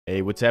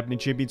Hey, what's happening,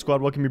 Champion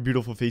Squad? Welcome your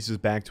beautiful faces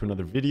back to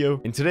another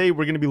video. And today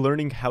we're going to be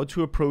learning how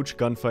to approach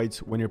gunfights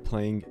when you're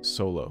playing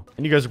solo.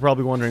 And you guys are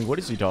probably wondering, what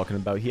is he talking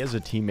about? He has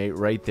a teammate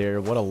right there.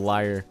 What a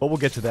liar. But we'll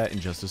get to that in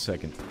just a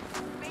second.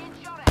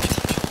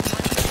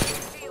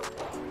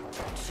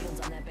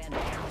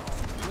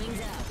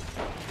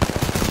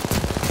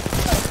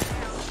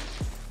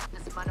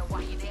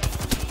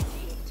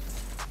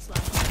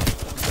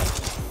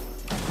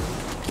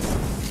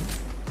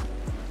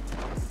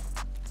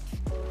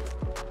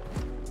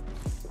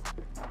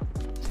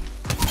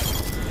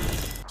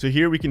 So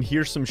here we can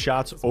hear some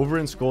shots over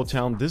in Skull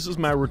Town. This is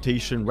my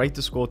rotation right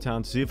to Skull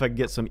Town to see if I can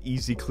get some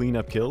easy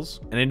cleanup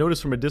kills. And I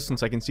notice from a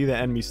distance I can see the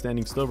enemy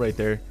standing still right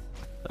there.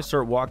 I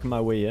start walking my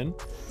way in.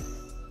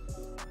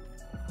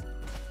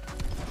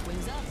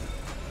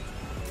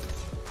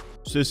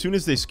 So as soon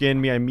as they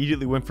scanned me, I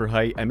immediately went for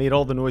height. I made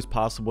all the noise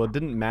possible. It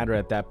didn't matter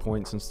at that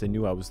point since they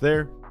knew I was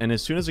there. And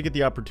as soon as I get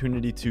the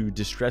opportunity to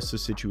distress the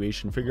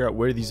situation, figure out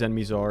where these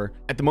enemies are.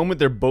 At the moment,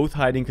 they're both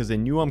hiding because they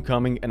knew I'm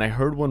coming, and I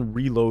heard one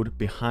reload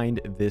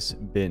behind this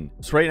bin.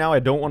 So right now, I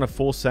don't want a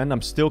full send.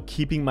 I'm still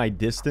keeping my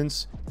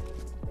distance.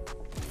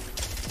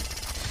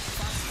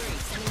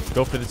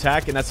 Go for the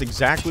attack, and that's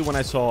exactly when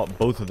I saw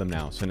both of them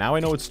now. So now I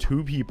know it's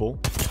two people.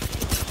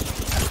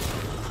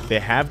 They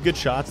have good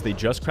shots. They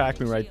just cracked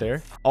me right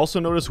there. Also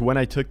notice when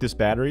I took this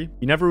battery,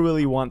 you never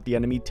really want the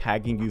enemy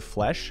tagging you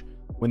flesh.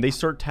 When they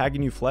start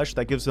tagging you flesh,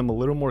 that gives them a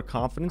little more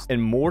confidence.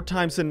 And more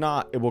times than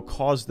not, it will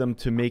cause them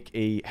to make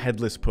a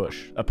headless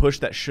push. A push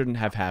that shouldn't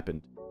have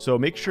happened. So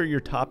make sure you're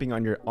topping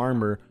on your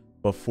armor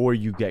before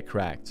you get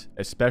cracked,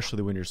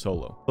 especially when you're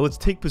solo. But let's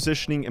take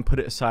positioning and put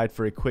it aside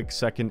for a quick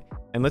second.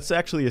 And let's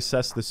actually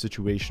assess the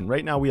situation.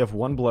 Right now we have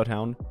one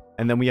Bloodhound.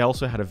 And then we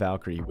also had a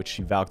Valkyrie, which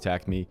she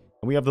Valk-tacked me.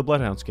 And we have the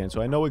Bloodhound scan, so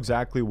I know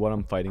exactly what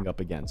I'm fighting up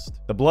against.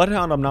 The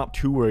Bloodhound I'm not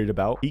too worried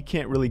about. He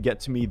can't really get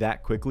to me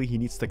that quickly. He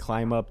needs to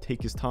climb up,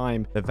 take his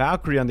time. The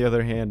Valkyrie, on the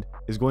other hand,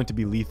 is going to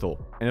be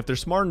lethal. And if they're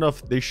smart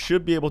enough, they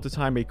should be able to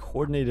time a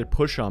coordinated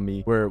push on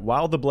me, where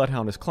while the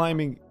Bloodhound is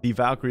climbing, the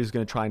Valkyrie is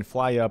going to try and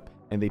fly up,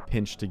 and they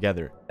pinch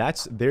together.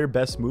 That's their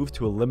best move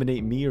to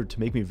eliminate me or to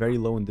make me very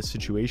low in this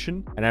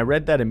situation. And I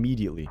read that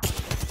immediately.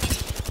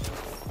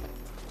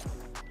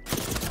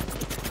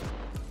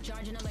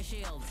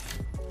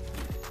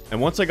 And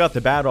once I got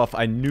the bat off,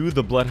 I knew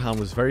the Bloodhound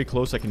was very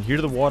close. I can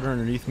hear the water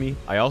underneath me.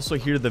 I also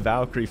hear the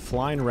Valkyrie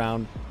flying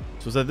around.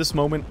 So at this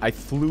moment, I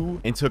flew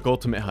and took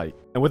ultimate height.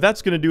 And what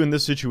that's going to do in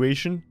this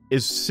situation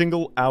is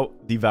single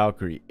out the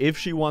Valkyrie. If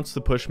she wants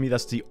to push me,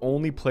 that's the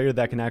only player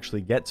that can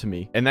actually get to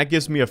me. And that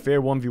gives me a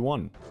fair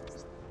 1v1.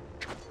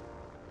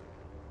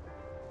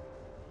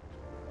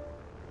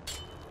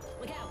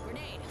 Look out,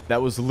 grenade.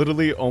 That was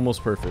literally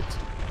almost perfect.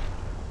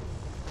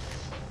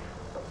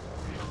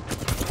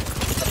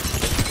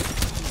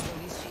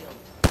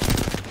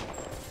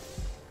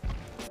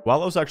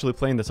 While I was actually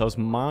playing this, I was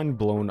mind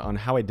blown on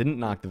how I didn't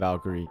knock the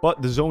Valkyrie.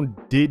 But the zone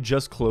did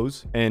just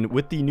close. And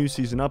with the new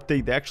season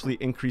update, they actually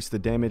increased the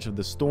damage of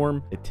the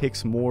storm. It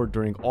takes more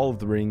during all of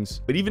the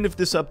rings. But even if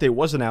this update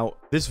wasn't out,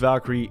 this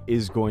Valkyrie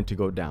is going to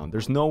go down.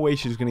 There's no way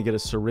she's going to get a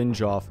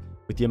syringe off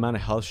with the amount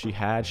of health she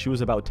had. She was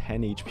about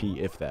 10 HP,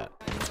 if that.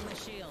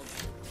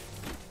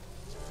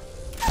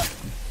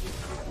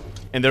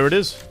 And there it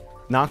is.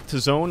 Knocked to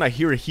zone. I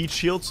hear a heat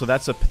shield, so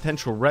that's a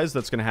potential res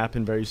that's going to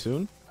happen very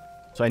soon.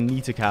 So I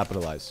need to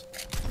capitalize.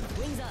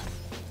 Wings up.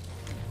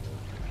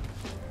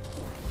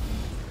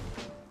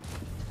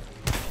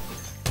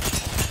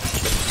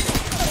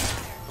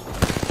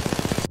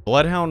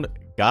 Bloodhound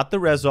got the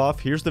res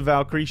off. Here's the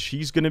Valkyrie.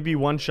 She's going to be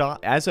one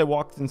shot. As I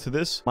walked into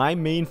this, my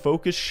main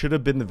focus should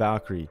have been the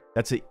Valkyrie.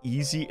 That's an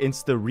easy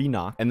insta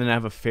re-knock, and then I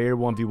have a fair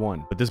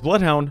 1v1. But this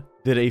Bloodhound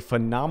did a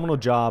phenomenal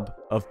job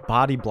of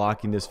body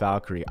blocking this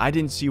Valkyrie. I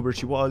didn't see where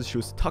she was. She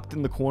was tucked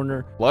in the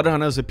corner.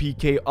 Bloodhound has a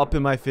PK up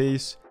in my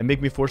face and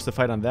make me force the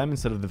fight on them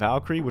instead of the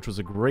Valkyrie, which was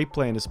a great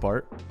play on his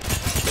part.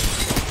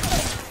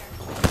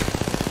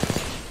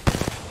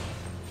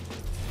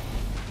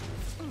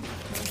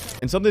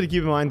 And something to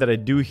keep in mind that I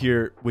do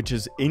here, which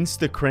is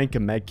insta-crank a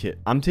medkit.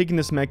 I'm taking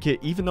this medkit,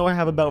 even though I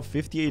have about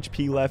 50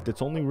 HP left,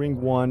 it's only ring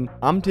 1.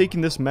 I'm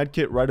taking this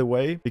medkit right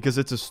away because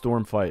it's a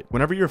storm fight.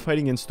 Whenever you're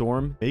fighting in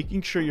storm,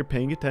 making sure you're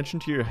paying attention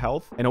to your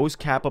health and always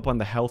cap up on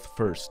the health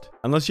first.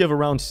 Unless you have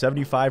around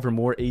 75 or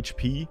more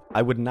HP,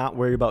 I would not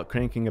worry about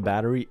cranking a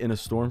battery in a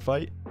storm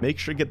fight. Make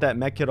sure to get that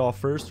medkit off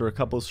first or a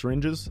couple of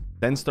syringes,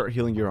 then start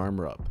healing your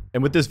armor up.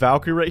 And with this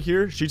Valkyrie right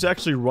here, she's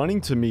actually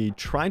running to me,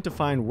 trying to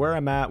find where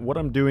I'm at, what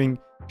I'm doing.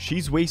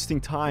 She's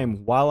wasting time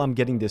while I'm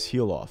getting this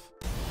heal off.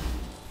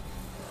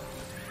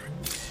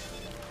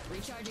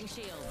 Recharging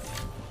shield.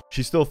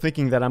 She's still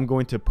thinking that I'm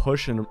going to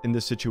push in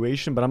this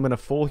situation, but I'm going to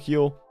full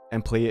heal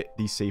and play it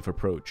the safe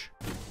approach.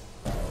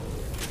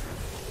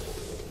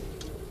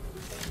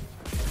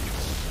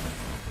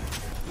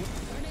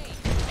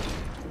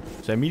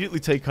 So I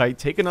immediately take height,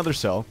 take another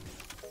cell.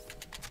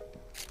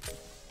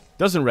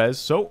 Doesn't res,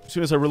 so as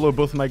soon as I reload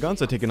both of my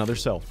guns, I take another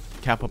cell.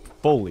 Cap up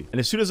fully. And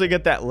as soon as I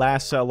get that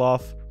last cell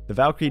off, the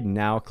Valkyrie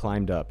now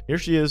climbed up. Here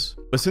she is.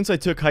 But since I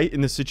took height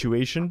in this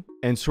situation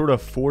and sort of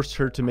forced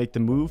her to make the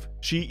move,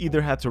 she either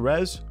had to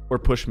res or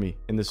push me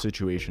in this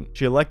situation.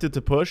 She elected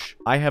to push.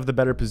 I have the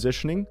better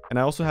positioning, and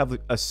I also have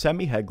a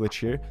semi-head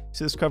glitch here.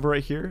 See this cover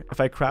right here? If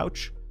I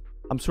crouch,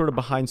 I'm sort of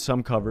behind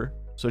some cover,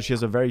 so she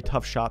has a very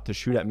tough shot to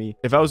shoot at me.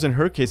 If I was in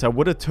her case, I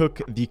would have took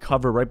the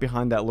cover right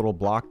behind that little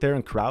block there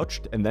and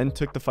crouched and then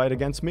took the fight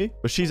against me.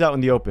 But she's out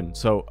in the open,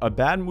 so a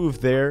bad move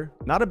there.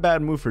 Not a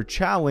bad move for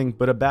Chowling,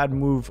 but a bad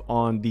move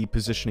on the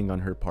positioning on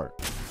her part.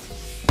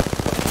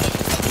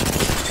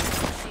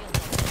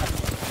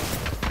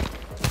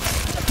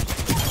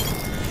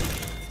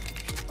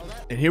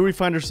 And here we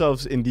find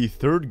ourselves in the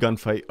third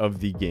gunfight of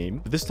the game.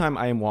 But this time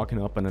I am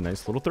walking up on a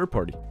nice little third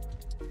party.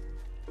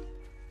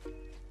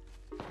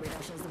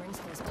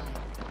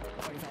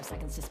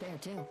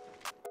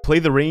 Play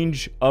the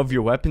range of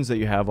your weapons that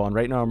you have on.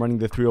 Right now I'm running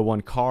the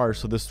 301 car,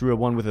 so this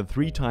 301 with a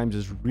 3x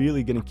is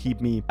really going to keep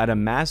me at a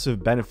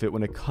massive benefit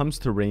when it comes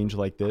to range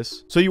like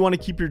this. So you want to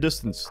keep your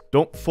distance.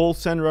 Don't full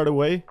send right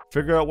away.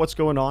 Figure out what's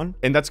going on,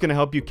 and that's going to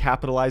help you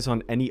capitalize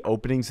on any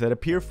openings that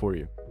appear for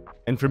you.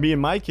 And for me, in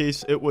my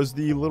case, it was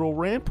the little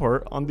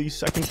rampart on the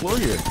second floor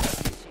here.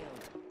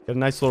 Got a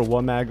nice little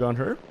one mag on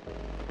her.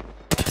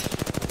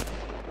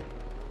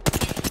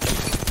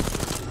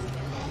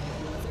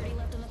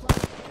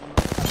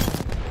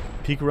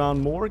 Peek around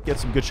more, get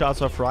some good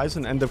shots off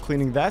Horizon, end up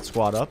cleaning that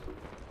squad up.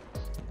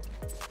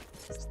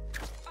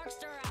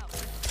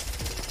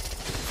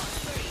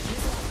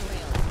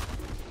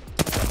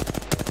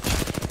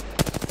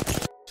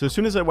 So as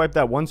soon as I wiped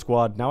that one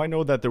squad, now I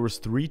know that there was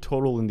 3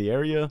 total in the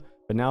area,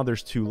 but now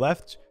there's 2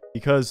 left,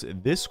 because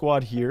this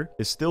squad here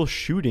is still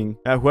shooting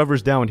at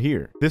whoever's down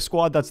here. This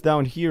squad that's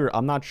down here,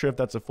 I'm not sure if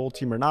that's a full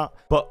team or not,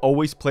 but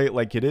always play it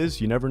like it is.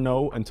 You never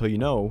know until you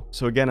know.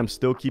 So again, I'm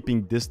still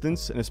keeping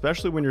distance, and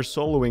especially when you're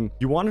soloing,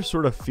 you want to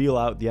sort of feel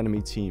out the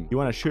enemy team. You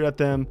want to shoot at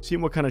them, see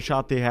what kind of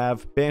shot they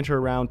have, banter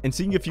around, and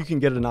seeing if you can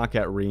get a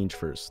knockout range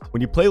first.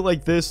 When you play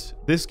like this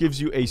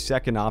gives you a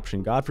second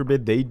option. God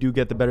forbid they do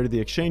get the better of the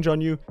exchange on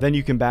you, then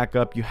you can back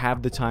up. You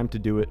have the time to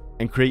do it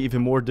and create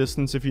even more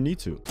distance if you need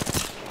to.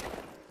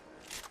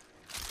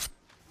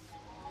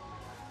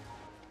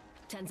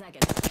 10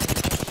 seconds.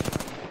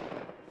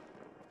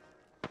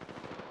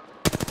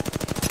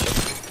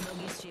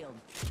 No use shield.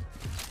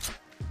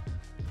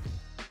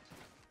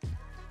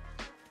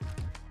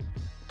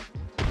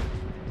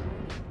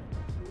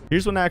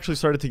 Here's when I actually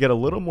started to get a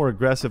little more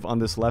aggressive on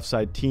this left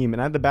side team,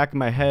 and at the back of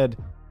my head,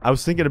 I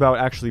was thinking about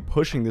actually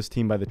pushing this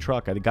team by the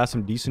truck. I got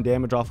some decent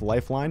damage off the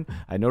lifeline.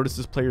 I noticed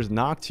this player's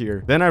knocked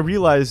here. Then I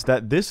realized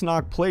that this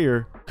knocked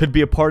player could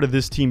be a part of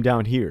this team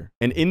down here.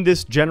 And in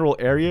this general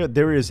area,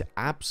 there is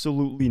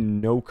absolutely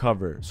no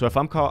cover. So if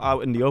I'm caught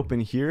out in the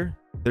open here,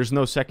 there's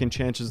no second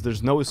chances.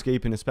 There's no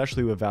escaping,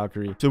 especially with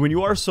Valkyrie. So when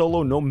you are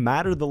solo, no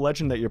matter the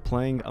legend that you're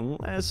playing,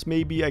 unless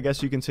maybe, I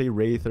guess you can say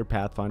Wraith or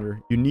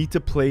Pathfinder, you need to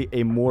play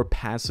a more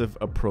passive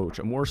approach,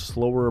 a more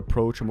slower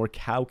approach, a more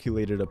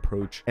calculated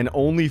approach, and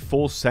only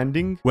full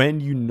sending when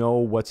you know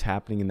what's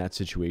happening in that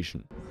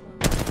situation.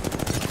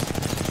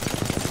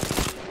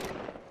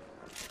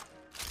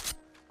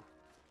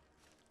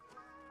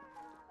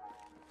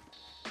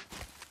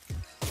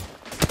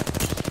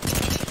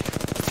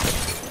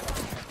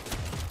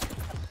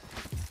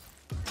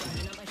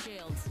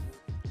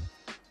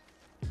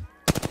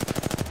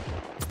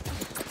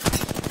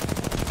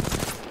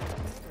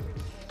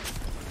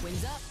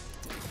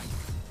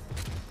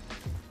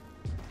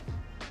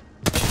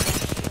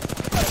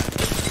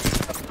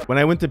 When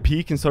I went to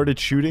peek and started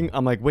shooting,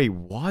 I'm like, wait,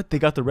 what? They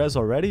got the res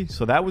already?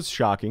 So that was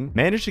shocking.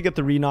 Managed to get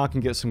the re-knock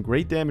and get some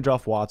great damage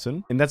off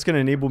Watson. And that's going to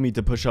enable me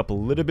to push up a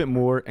little bit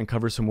more and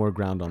cover some more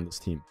ground on this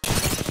team.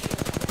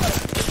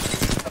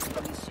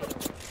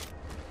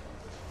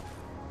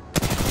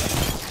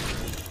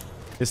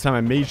 This time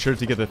I made sure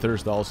to get the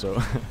thirst also.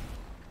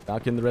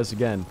 Not getting the res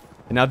again.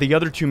 And now the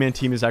other 2-man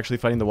team is actually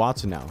fighting the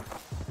Watson now.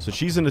 So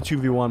she's in a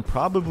 2v1,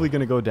 probably going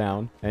to go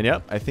down. And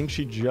yep, I think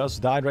she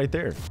just died right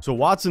there. So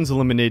Watson's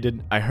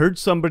eliminated. I heard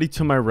somebody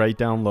to my right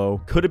down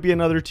low. Could it be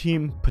another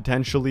team?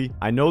 Potentially.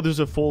 I know there's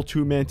a full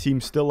 2-man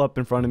team still up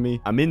in front of me.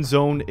 I'm in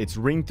zone. It's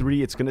ring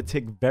 3. It's going to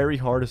take very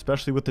hard,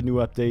 especially with the new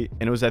update.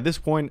 And it was at this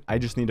point, I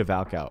just need a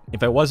Valk out.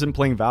 If I wasn't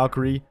playing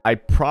Valkyrie,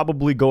 I'd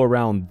probably go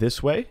around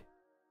this way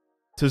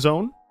to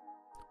zone.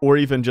 Or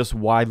even just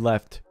wide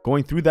left.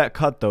 Going through that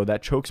cut though,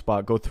 that choke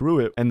spot, go through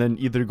it, and then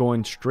either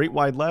going straight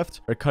wide left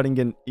or cutting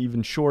in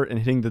even short and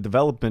hitting the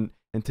development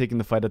and taking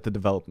the fight at the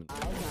development.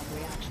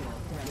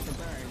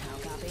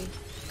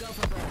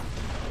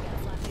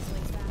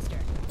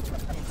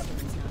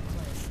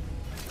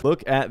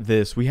 Look at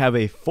this. We have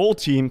a full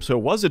team. So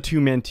it was a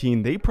 2-man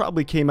team. They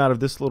probably came out of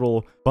this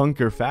little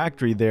bunker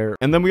factory there.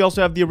 And then we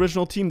also have the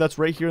original team that's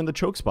right here in the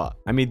choke spot.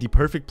 I made the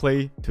perfect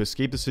play to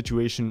escape the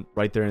situation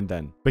right there and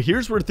then. But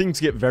here's where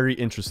things get very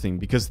interesting,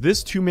 because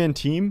this 2-man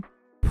team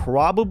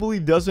probably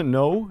doesn't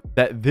know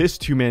that this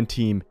two-man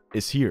team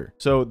is here.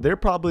 So they're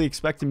probably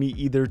expecting me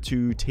either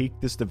to take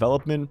this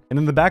development, and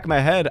in the back of my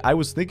head, I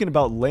was thinking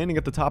about landing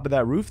at the top of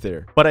that roof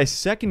there. But I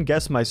second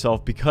guessed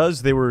myself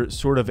because they were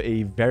sort of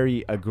a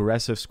very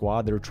aggressive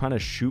squad. They were trying to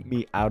shoot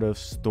me out of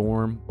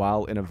storm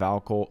while in a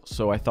Valkyrie.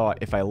 So I thought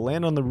if I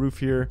land on the roof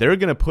here, they're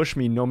going to push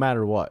me no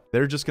matter what.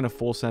 They're just going to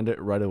full send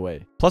it right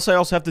away. Plus, I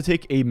also have to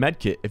take a med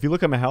kit. If you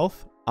look at my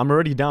health, I'm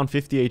already down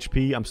 50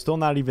 HP. I'm still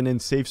not even in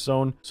safe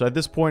zone. So at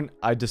this point,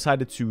 I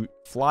decided to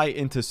fly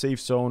into safe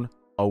zone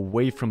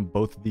away from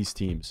both of these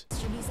teams.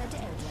 Should be set to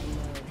airplane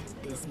mode.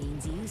 This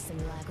means you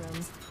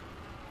simulacrums.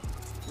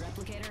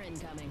 Replicator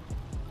incoming.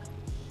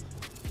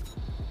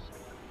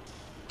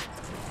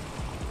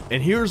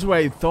 And here's where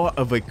I thought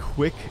of a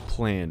quick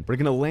plan. We're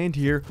gonna land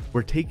here.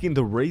 We're taking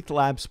the Wraith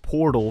Labs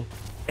portal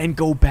and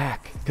go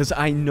back, because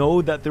I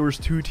know that there was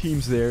two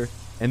teams there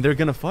and they're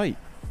gonna fight.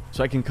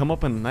 So I can come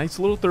up on a nice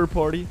little third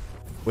party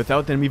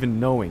without them even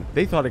knowing.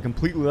 They thought I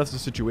completely left the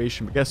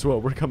situation, but guess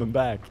what? We're coming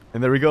back.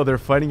 And there we go. They're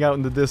fighting out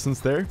in the distance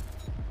there.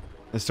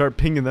 And start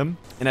pinging them.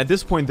 And at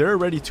this point, they're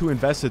already too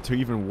invested to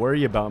even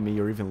worry about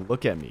me or even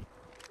look at me.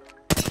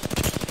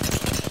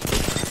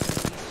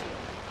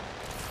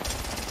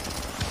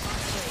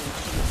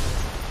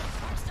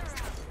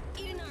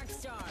 Eat an arc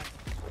star.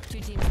 2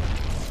 teams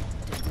left.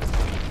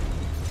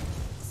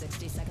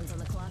 60 seconds on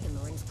the clock and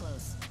the ring's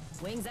close.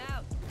 Wings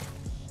out.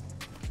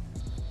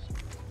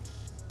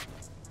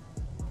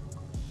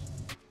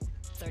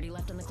 30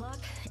 left on the clock,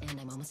 and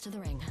I'm almost to the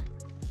ring.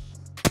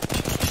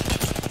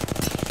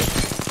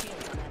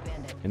 Shields on that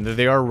bandit. And there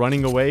they are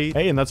running away.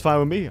 Hey, and that's fine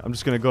with me. I'm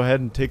just going to go ahead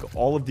and take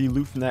all of the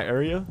loot from that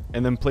area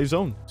and then play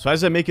zone. So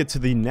as I make it to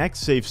the next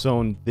safe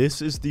zone, this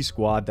is the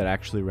squad that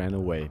actually ran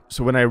away.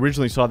 So when I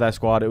originally saw that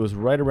squad, it was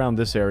right around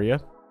this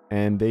area.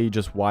 And they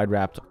just wide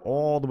wrapped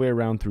all the way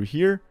around through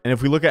here. And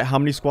if we look at how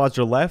many squads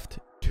are left,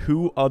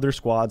 2 other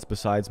squads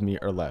besides me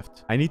are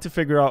left. I need to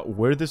figure out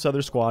where this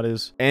other squad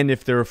is and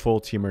if they're a full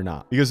team or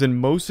not. Because in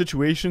most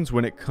situations,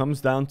 when it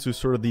comes down to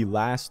sort of the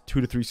last 2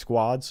 to 3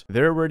 squads,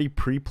 they're already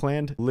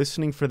pre-planned,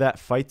 listening for that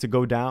fight to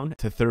go down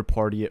to third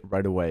party it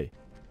right away.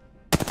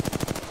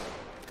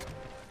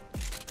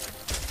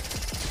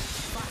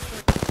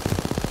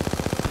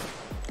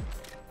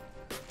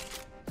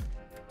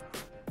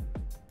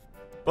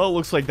 Well, it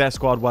looks like that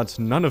squad wants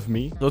none of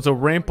me. So it's a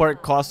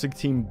Rampart Caustic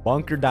team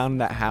bunker down in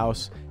that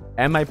house.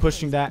 Am I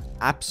pushing that?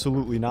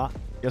 Absolutely not.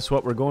 Guess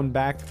what? We're going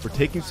back. We're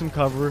taking some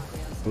cover,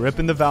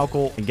 ripping the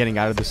Valkyrie, and getting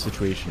out of this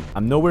situation.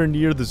 I'm nowhere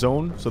near the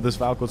zone, so this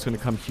Valkyrie is going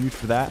to come huge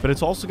for that. But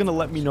it's also going to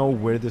let me know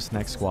where this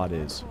next squad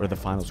is, or the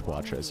final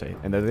squad, should I say.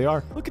 And there they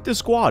are. Look at this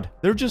squad.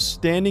 They're just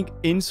standing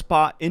in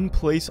spot, in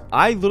place.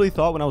 I literally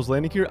thought when I was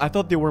landing here, I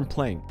thought they weren't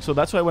playing. So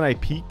that's why when I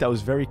peeked, I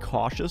was very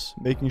cautious,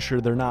 making sure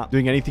they're not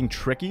doing anything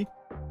tricky.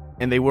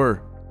 And they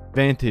were.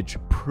 Vantage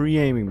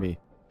pre-aiming me.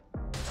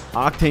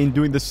 Octane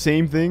doing the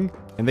same thing,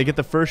 and they get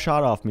the first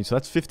shot off me. So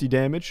that's 50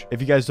 damage.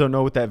 If you guys don't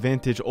know what that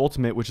Vantage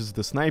ultimate, which is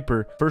the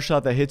sniper, first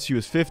shot that hits you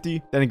is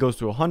 50, then it goes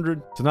to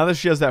 100. So now that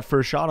she has that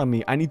first shot on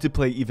me, I need to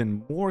play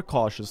even more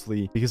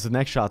cautiously because the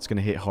next shot's going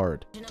to hit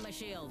hard.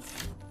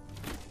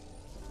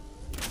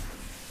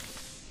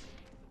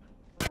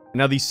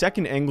 Now, the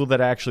second angle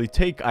that I actually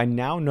take, I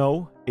now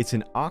know it's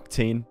an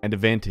Octane and a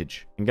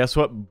Vantage. And guess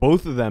what?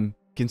 Both of them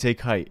can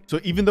take height. So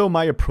even though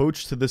my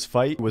approach to this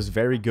fight was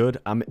very good,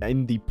 I'm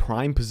in the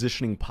prime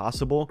positioning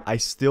possible, I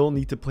still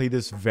need to play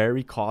this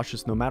very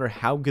cautious no matter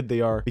how good they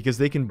are, because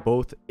they can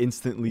both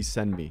instantly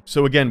send me.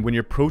 So again, when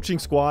you're approaching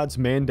squads,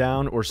 man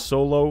down or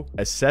solo,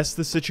 assess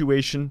the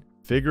situation,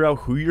 figure out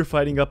who you're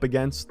fighting up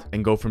against,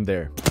 and go from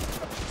there.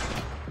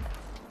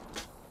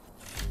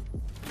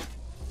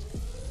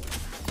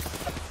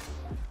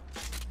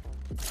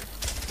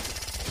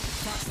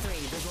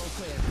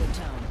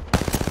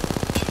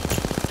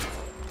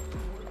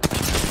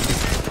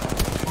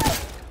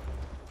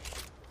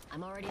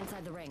 I'm already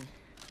inside the ring.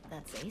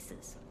 That's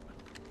aces.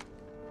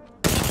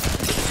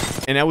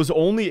 And I was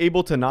only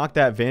able to knock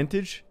that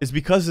Vantage is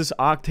because this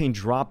Octane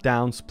dropped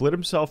down, split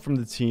himself from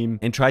the team,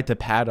 and tried to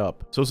pad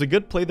up. So it's a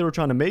good play they were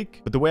trying to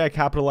make, but the way I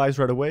capitalized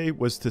right away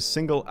was to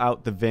single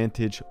out the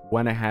Vantage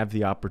when I have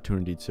the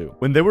opportunity to.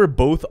 When they were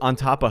both on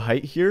top of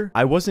height here,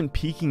 I wasn't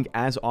peeking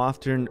as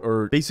often,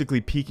 or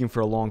basically peeking for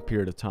a long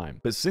period of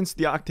time. But since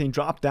the Octane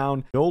dropped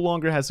down, no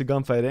longer has a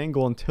gunfight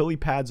angle until he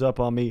pads up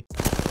on me.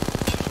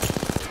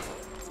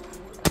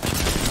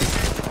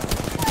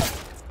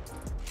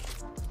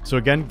 So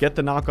again, get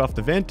the knock off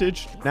the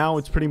Vantage. Now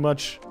it's pretty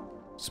much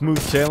smooth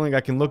sailing. I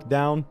can look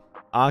down.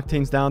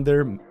 Octane's down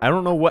there. I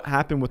don't know what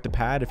happened with the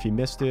pad, if he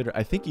missed it.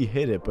 I think he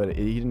hit it, but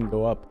he didn't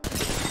go up.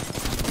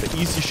 The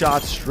easy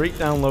shot straight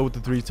down low with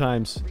the 3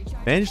 times.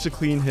 Managed to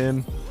clean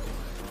him.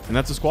 And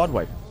that's a squad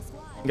wipe.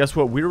 And guess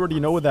what? We already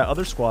know what that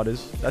other squad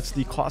is. That's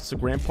the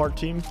Caustic Rampart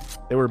team.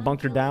 They were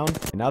bunkered down,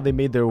 and now they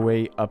made their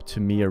way up to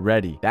me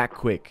already. That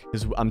quick.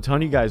 Because I'm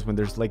telling you guys, when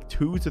there's like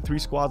 2 to 3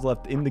 squads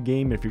left in the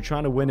game, if you're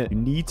trying to win it, you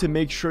need to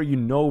make sure you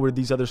know where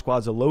these other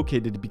squads are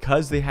located,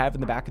 because they have in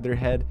the back of their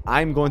head,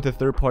 I'm going to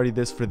third party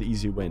this for the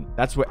easy win.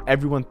 That's what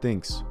everyone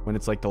thinks when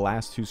it's like the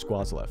last 2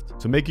 squads left.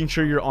 So making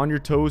sure you're on your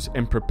toes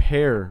and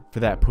prepare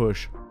for that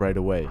push right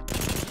away.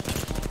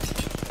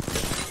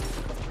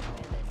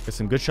 Get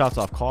some good shots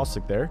off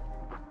Caustic there.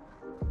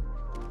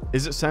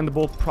 Is it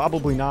sendable?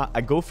 Probably not.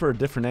 I go for a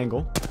different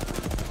angle.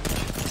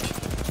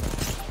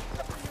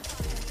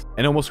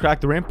 And almost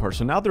cracked the rampart.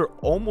 So now they're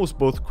almost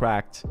both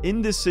cracked.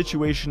 In this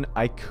situation,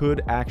 I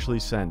could actually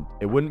send.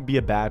 It wouldn't be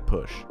a bad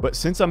push. But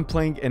since I'm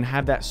playing and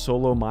have that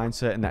solo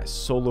mindset and that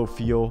solo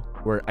feel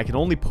where I can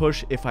only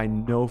push if I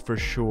know for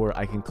sure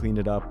I can clean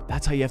it up,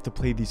 that's how you have to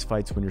play these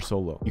fights when you're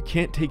solo. You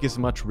can't take as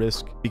much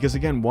risk because,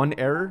 again, one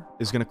error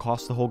is going to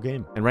cost the whole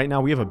game. And right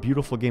now we have a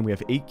beautiful game. We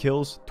have 8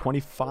 kills,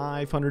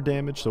 2,500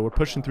 damage. So we're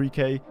pushing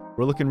 3K.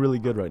 We're looking really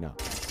good right now.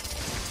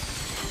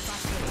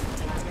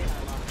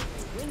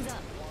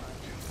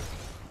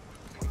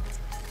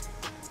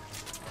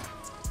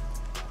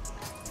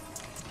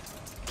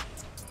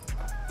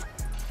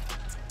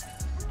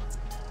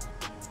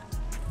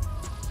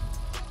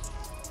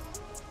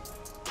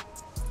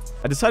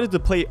 I decided to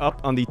play up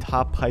on the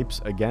top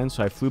pipes again,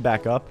 so I flew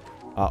back up,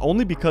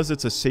 only because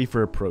it's a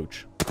safer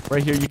approach.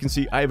 Right here, you can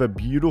see I have a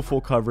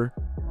beautiful cover.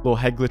 Little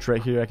head glitch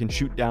right here. I can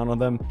shoot down on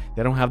them.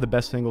 They don't have the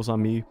best angles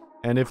on me.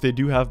 And if they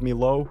do have me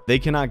low, they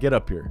cannot get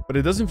up here. But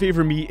it doesn't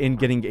favor me in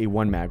getting a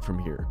 1 mag from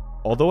here.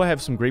 Although I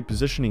have some great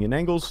positioning and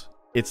angles,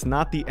 it's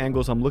not the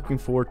angles I'm looking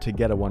for to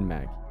get a 1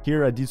 mag.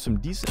 Here, I do some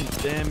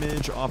decent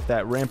damage off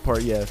that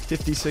rampart. Yeah,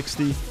 50,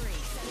 60.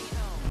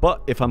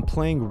 But if I'm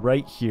playing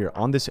right here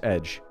on this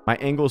edge, my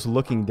angles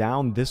looking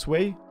down this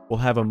way will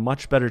have a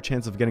much better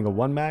chance of getting a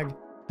 1 mag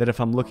than if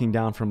I'm looking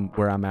down from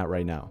where I'm at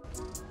right now.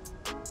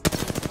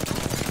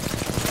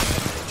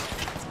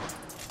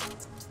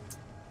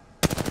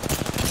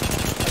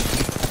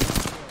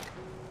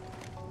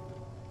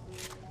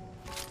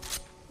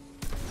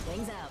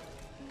 Wings out.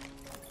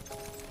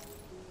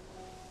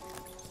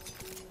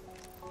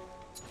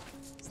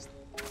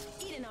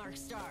 Eat an arc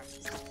star.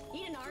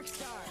 Eat an arc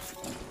star.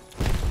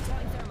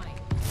 Throwing thermite.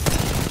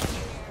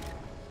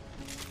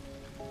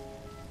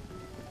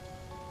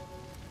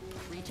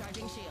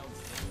 Recharging shields.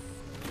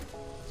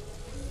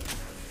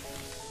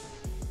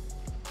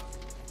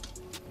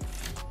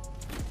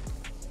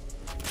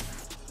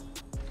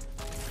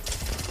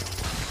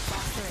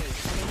 Box 3,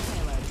 sending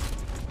payload.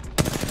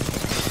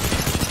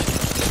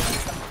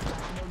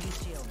 Bogey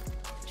shield.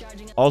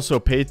 Charging up. Also,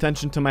 pay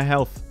attention to my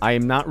health. I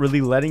am not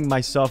really letting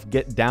myself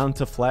get down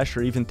to flesh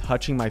or even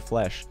touching my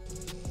flesh.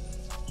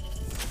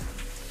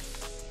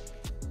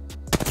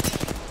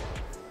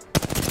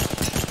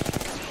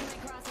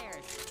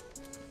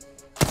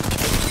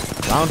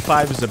 Round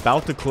 5 is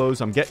about to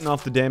close. I'm getting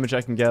off the damage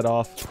I can get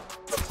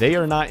off. They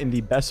are not in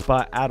the best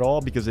spot at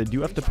all because they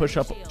do have to push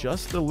up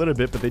just a little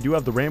bit, but they do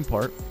have the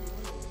rampart.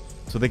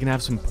 So they can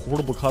have some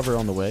portable cover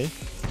on the way.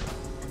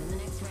 I'm in the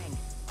next ring.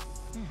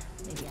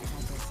 Maybe I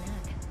have this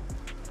snack.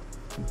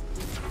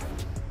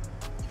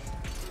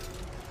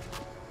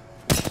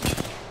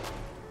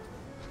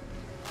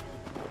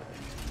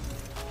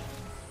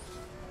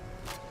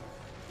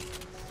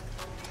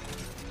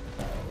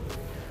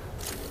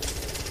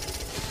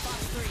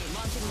 Box 3,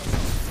 launching missile.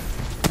 Bandit.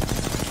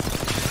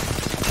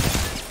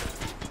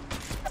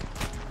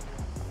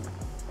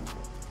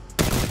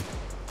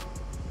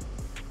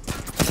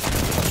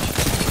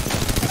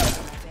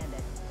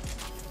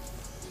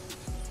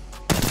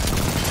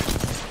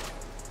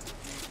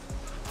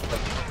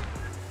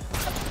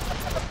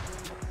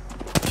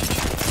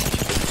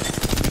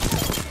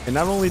 And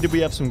not only did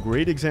we have some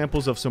great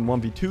examples of some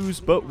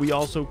 1v2s, but we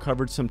also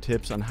covered some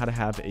tips on how to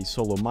have a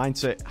solo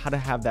mindset, how to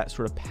have that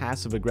sort of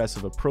passive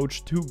aggressive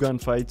approach to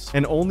gunfights,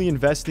 and only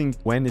investing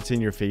when it's in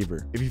your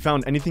favor. If you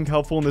found anything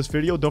helpful in this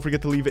video, don't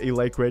forget to leave a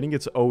like rating.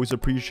 It's always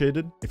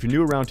appreciated. If you're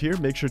new around here,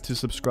 make sure to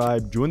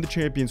subscribe, join the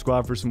champion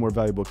squad for some more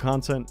valuable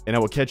content, and I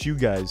will catch you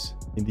guys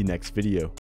in the next video.